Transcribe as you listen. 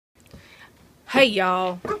Hey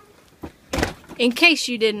y'all, in case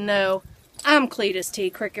you didn't know, I'm CLETUS T.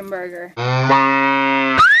 Crickenberger.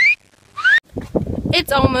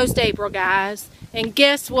 It's almost April, guys, and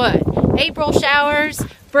guess what? April showers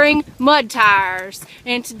bring mud tires,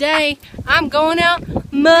 and today I'm going out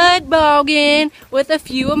mud bogging with a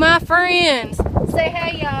few of my friends. Say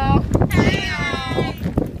hey y'all. Hey y'all.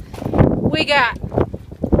 We got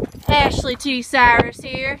Ashley T. Cyrus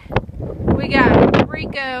here. We got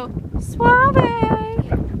Rico Suave.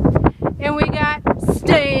 And we got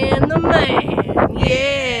Stan the Man.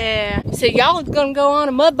 Yeah. So y'all are gonna go on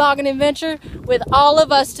a mud bogging adventure with all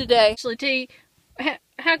of us today. Ashley T,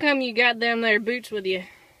 how come you got them there boots with you?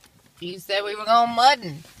 You said we were going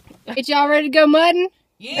mudding. Get y'all ready to go mudding?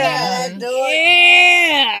 Yeah. Do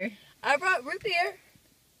it. Yeah. I brought root beer.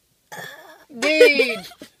 Dude.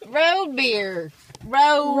 Road beer.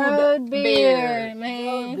 Road beer,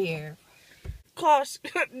 man. Road beer.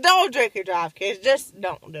 Don't drink and drive, kids. Just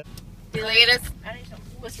don't do it. CLETUS,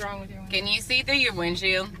 What's wrong with your can you see through your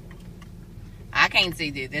windshield? I can't see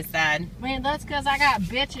through this side. Man, that's because I got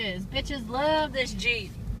bitches. Bitches love this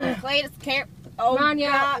Jeep. CLETUS can't. Come on,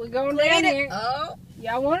 y'all. We're going down here. Oh.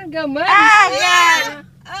 Y'all want to go mudding? Yeah.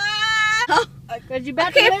 Because you about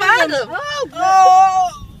I can't to find lose them.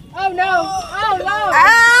 Oh, no. Oh, no.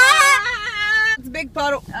 It's a big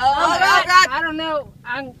puddle. Oh, God. I don't know.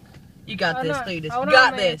 You got Hold this, on. CLETUS. Hold You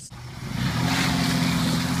got on, this.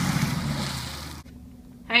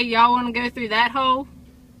 Hey, y'all want to go through that hole?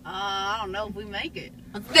 I don't know if we make it.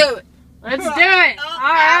 Let's do it. Let's do it. All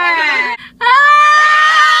right.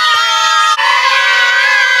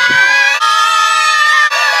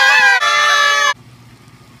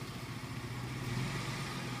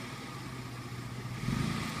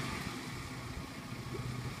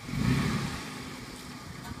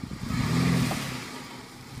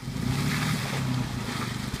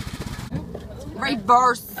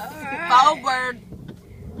 Reverse. Forward.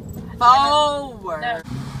 Forward. No.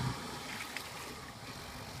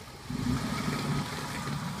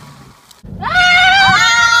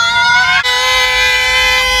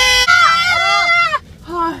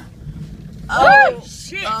 Oh,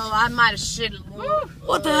 shit. Oh, I might have shit.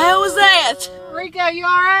 What the hell was that? Rico, you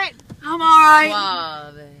all right? I'm alright.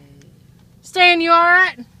 Suave. Stan, you all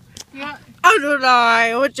right? I'm doing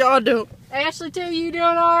alright. What y'all do? Ashley, too, you doing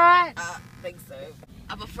all right? I think so.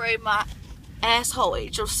 I'm afraid my asshole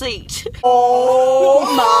ate your seat. Oh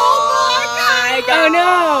my Oh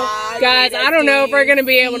no! Guys, I don't know if we're gonna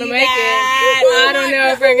be able to make it. I don't know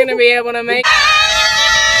if we're gonna be able to make it.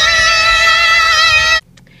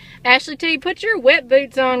 Ashley T, put your wet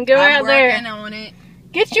boots on. Go out there. I'm working on it.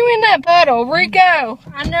 Get you in that puddle. Rico,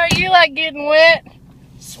 I know you like getting wet.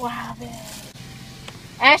 Suave.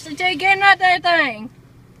 Ashley T, get in that there thing.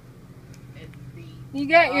 You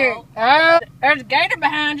got your... Oh, there's a gator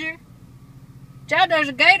behind you. Child, there's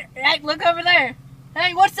a gator. Hey, look over there.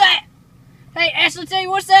 Hey, what's that? Hey, Ashley T,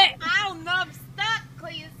 what's that? I don't know, I'm stuck,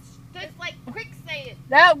 please. Just like quicksand.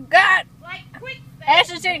 No, God. Like quicksand.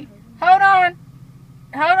 Ashley T, hold on.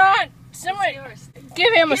 Hold on. Somebody,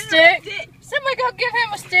 give him a stick. Somebody go give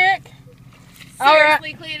him a stick. All right.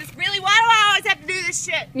 Seriously, CLETUS, really? Why do I always have to do this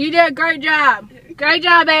shit? You did a great job. Great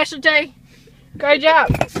job, Ashley T. Great job.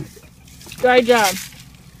 Great job.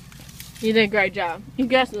 You did a great job. You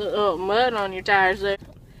got some little mud on your tires there.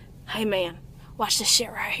 Hey, man. Watch this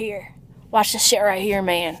shit right here. Watch this shit right here,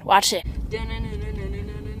 man. Watch it.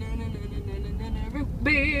 Root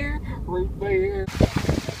beer. Root beer.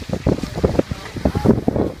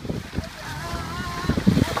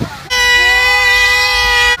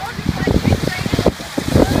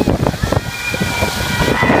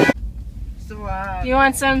 You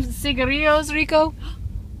want some cigarillos, Rico?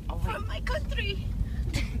 From my country.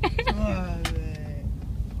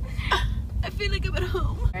 I feel like I'm at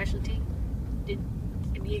home. Ashley T,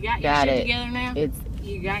 you got Got your shit it. together now? It's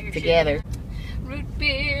You got your together. shit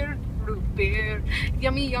together. Root beer,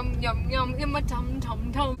 yummy, yum, yum, yum, in my tum,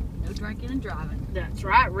 tum, tum. No drinking and driving. That's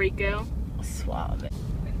right, Rico. Suave.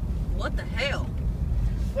 What the hell?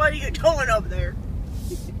 What are you doing up there?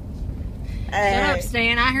 Shut up,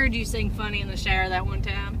 Stan. I heard you sing funny in the shower that one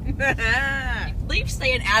time. Leave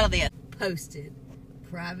Stan out of this. Posted.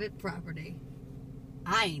 Private property.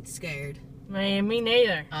 I ain't scared. Man, me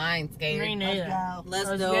neither. I ain't scared. Me neither. Let's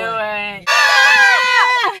Let's do do it.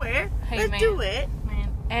 it. Where? Hey, Let's man. do it. Man,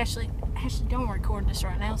 Ashley, don't record this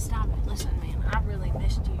right now. Stop it. Listen, man, I really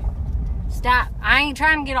missed you. Stop. I ain't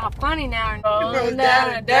trying to get all funny now. Rolling down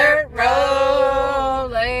a dirt road,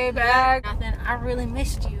 lay back. Nothing. I really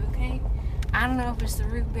missed you, okay? I don't know if it's the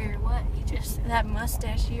root beer or what. You just, that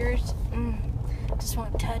mustache of yours, just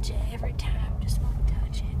want to touch it every time. Just want to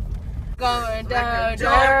touch it. going down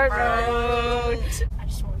dirt road. I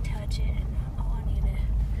just want to touch it. Oh, I need to.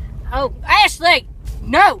 Oh, Ashley!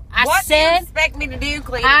 No, What do you said. expect me to do,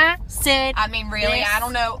 Cletus? I said. I mean, really, this. I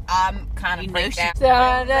don't know. I'm kind of freaked out.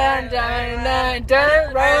 Down, down, down, down,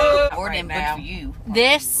 dirt road. Or them good for you.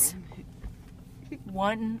 This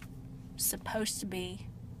wasn't supposed to be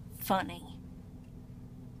funny.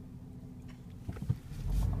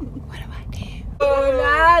 What do I do? Oh,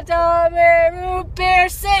 I told me root beer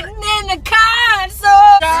sitting in the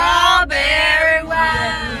console. Strawberry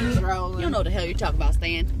wine. You don't know what the hell you're talking about,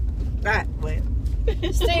 Stan. Right, well,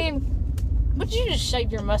 Steve, would you just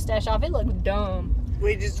shave your mustache off? It looks dumb.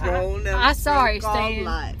 we just rolling them. I'm sorry, called Stan.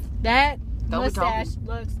 life. That Don't be mustache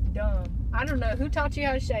looks dumb. I don't know who taught you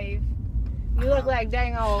how to shave. You look like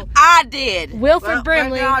dang old I did. Wilford Well,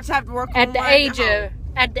 Brimley maybe I'll just have to work at on the my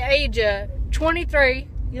age of 23.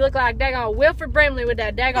 You look like dang old Wilford Brimley with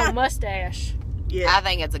that dang old mustache. Yeah. I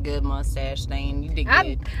think it's a good mustache, Stan. You did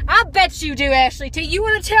good. I bet you do, Ashley T. You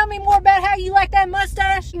want to tell me more about how you like that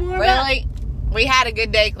mustache? More about- Really? We had a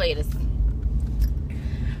good day, Cletus.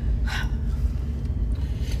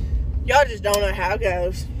 Y'all just don't know how it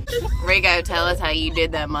goes. Rico, tell us how you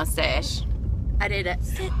did that mustache. I did it.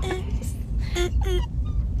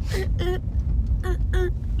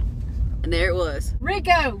 And there it was.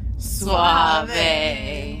 Rico. Suave. Going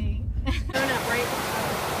up, right?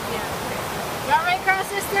 Yeah. Y'all ready to cross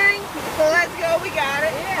this thing? So let's go, we got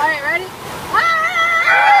it. All right, ready?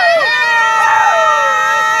 Ah!